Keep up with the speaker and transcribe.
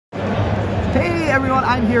Hey everyone,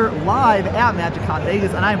 I'm here live at MagicCon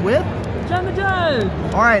Vegas, and I'm with Jenn the Judge.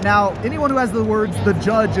 All right, now anyone who has the words "the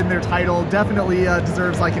Judge" in their title definitely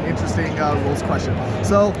deserves like an interesting rules question.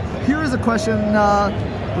 So here is a question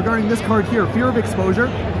regarding this card here, Fear of Exposure.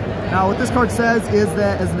 Now what this card says is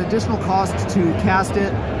that as an additional cost to cast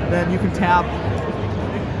it, then you can tap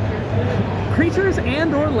Creatures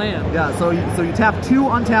and or land. Yeah, so you tap 2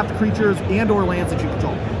 untapped creatures and or lands that you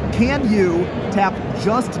control. Can you tap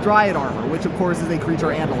just Dryad Arbor, which of course is a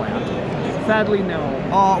creature and a land? Sadly, no.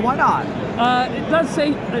 Why not? It does say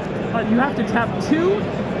you have to tap 2,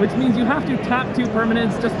 which means you have to tap 2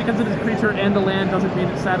 permanents. Just because it is a creature and a land doesn't mean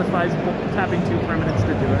it satisfies tapping 2 permanents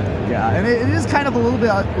to do it. Yeah, and it is kind of a little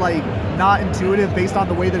bit like not intuitive based on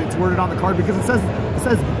the way that it's worded on the card, because it says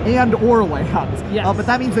and or lands. Yes. But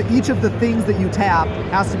that means that each of the things that you tap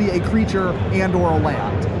has to be a creature and or a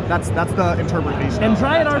land. That's the interpretation. And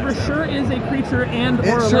Dryad Arbor sure is a creature and or a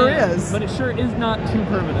land. It sure is. But it sure is not 2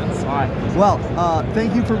 permanents. All right. Well,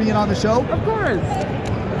 thank you for being on the show. Of course.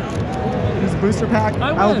 Use a booster pack.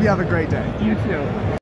 I hope you have a great day. You too.